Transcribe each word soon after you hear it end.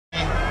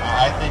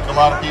a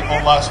lot of people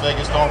in Las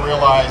Vegas don't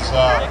realize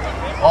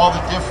all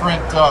the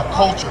different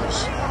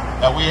cultures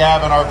that we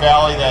have in our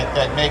valley that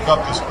make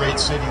up this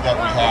great city that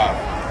we have.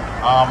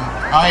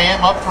 I am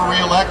up for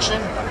re-election,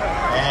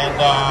 and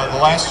the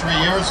last 3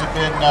 years have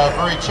been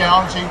very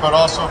challenging but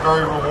also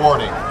very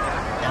rewarding.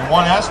 And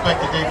one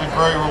aspect that they've been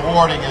very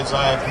rewarding is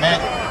I've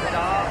met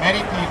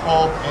many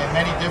people in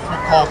many different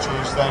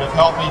cultures that have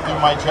helped me do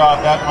my job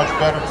that much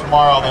better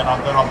tomorrow than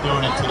I'm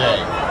doing it today.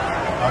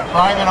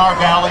 Crime in our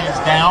valley is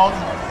down,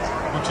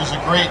 which is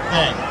a great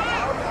thing,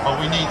 but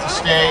we need to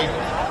stay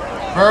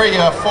very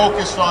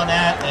focused on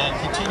that and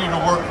continue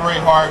to work very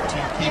hard to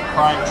keep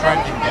crime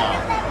trending down.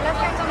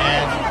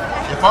 And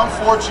if I'm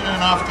fortunate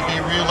enough to be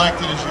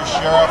re-elected as your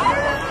sheriff,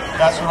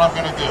 that's what I'm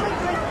going to do.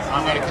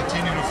 I'm going to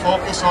continue to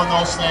focus on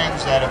those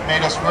things that have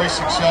made us very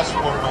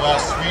successful over the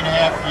last 3.5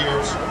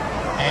 years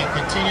and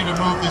continue to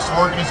move this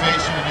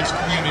organization and this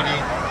community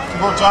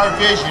towards our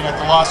vision at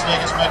the Las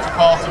Vegas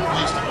Metropolitan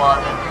Police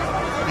Department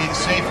to be the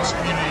safest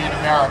community in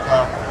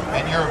America,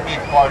 and you're a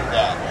big part of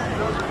that.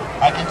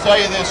 I can tell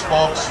you this,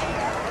 folks,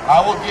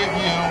 I will give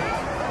you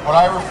what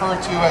I refer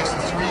to as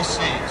the 3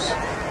 C's.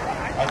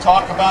 I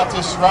talk about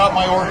this throughout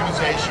my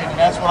organization, and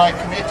that's what I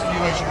commit to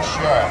you as your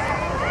sheriff.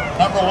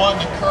 Number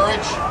 1, the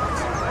courage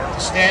to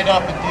stand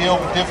up and deal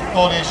with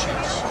difficult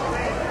issues.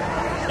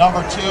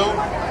 Number 2,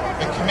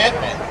 the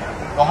commitment,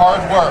 the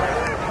hard work,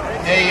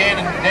 day in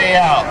and day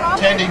out,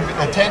 attending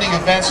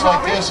events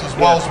like this as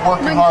well as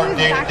working hard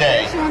day to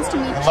day.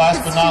 And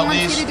last but not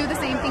least,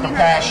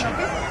 compassion.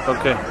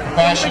 Okay.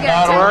 Compassion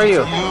not only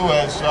to you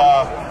as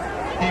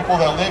people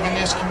that live in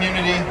this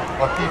community,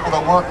 but people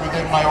that work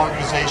within my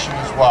organization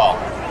as well.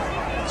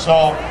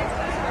 So,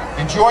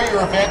 enjoy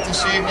your event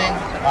this evening.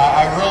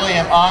 I really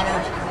am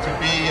honored to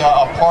be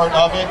a part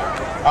of it.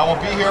 I will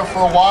be here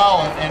for a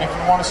while, and if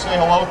you want to say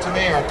hello to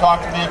me or talk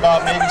to me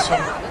about maybe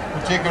some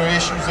particular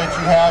issues that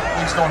you have,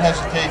 please don't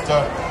hesitate to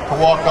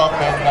walk up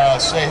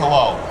and say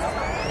hello.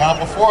 Now,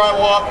 before I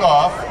walk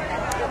off,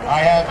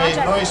 I have a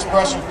very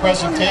special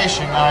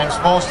presentation I'm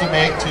supposed to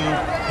make to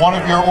one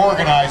of your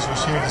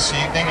organizers here this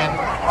evening, and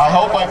I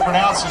hope I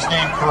pronounce his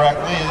name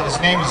correctly.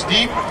 His name is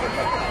Deep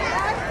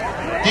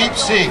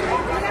Sea.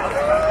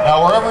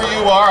 Now, wherever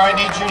you are, I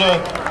need you to,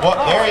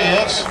 there he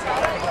is.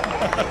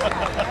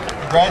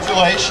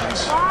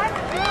 Congratulations.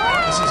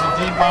 This is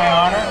indeed my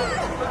honor.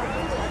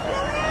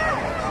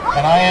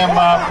 And I am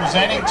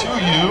presenting to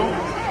you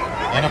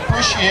an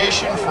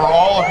appreciation for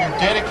all of your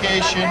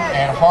dedication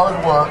and hard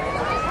work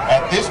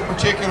at this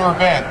particular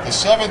event, the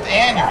 7th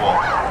annual,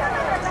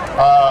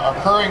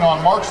 occurring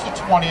on March the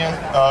 20th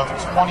of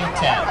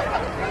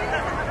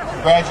 2010.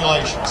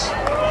 Congratulations.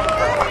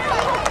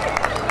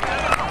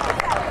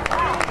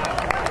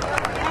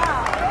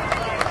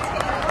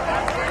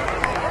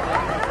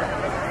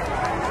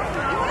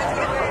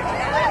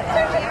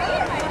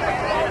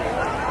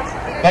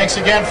 Thanks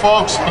again,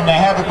 folks, and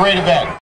have a great event.